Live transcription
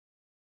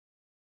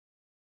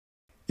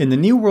In the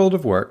new world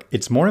of work,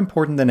 it's more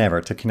important than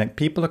ever to connect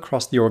people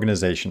across the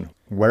organization,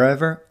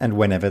 wherever and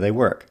whenever they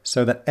work,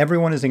 so that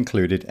everyone is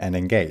included and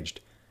engaged.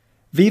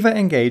 Viva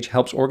Engage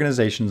helps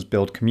organizations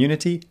build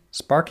community,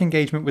 spark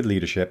engagement with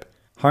leadership,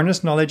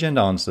 harness knowledge and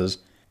answers,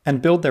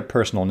 and build their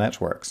personal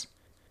networks.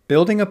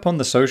 Building upon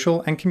the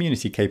social and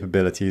community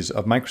capabilities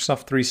of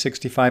Microsoft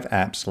 365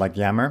 apps like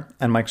Yammer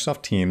and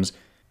Microsoft Teams,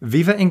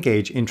 Viva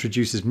Engage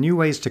introduces new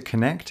ways to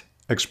connect,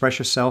 express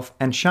yourself,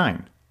 and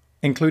shine,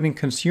 including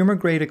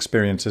consumer-grade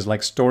experiences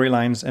like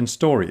storylines and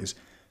stories,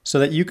 so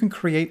that you can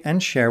create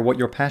and share what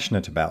you're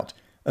passionate about,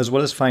 as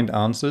well as find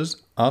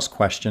answers, ask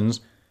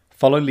questions,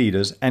 follow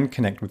leaders, and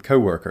connect with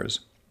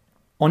coworkers.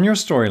 On your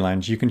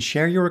storylines, you can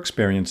share your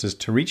experiences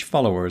to reach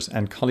followers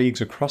and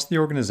colleagues across the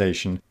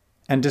organization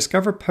and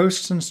discover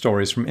posts and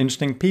stories from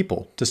interesting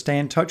people to stay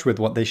in touch with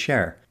what they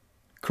share.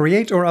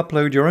 Create or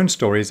upload your own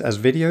stories as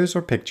videos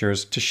or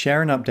pictures to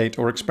share and update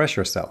or express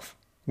yourself.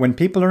 When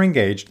people are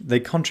engaged, they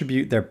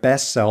contribute their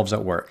best selves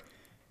at work.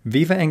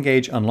 Viva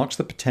Engage unlocks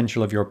the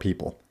potential of your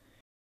people.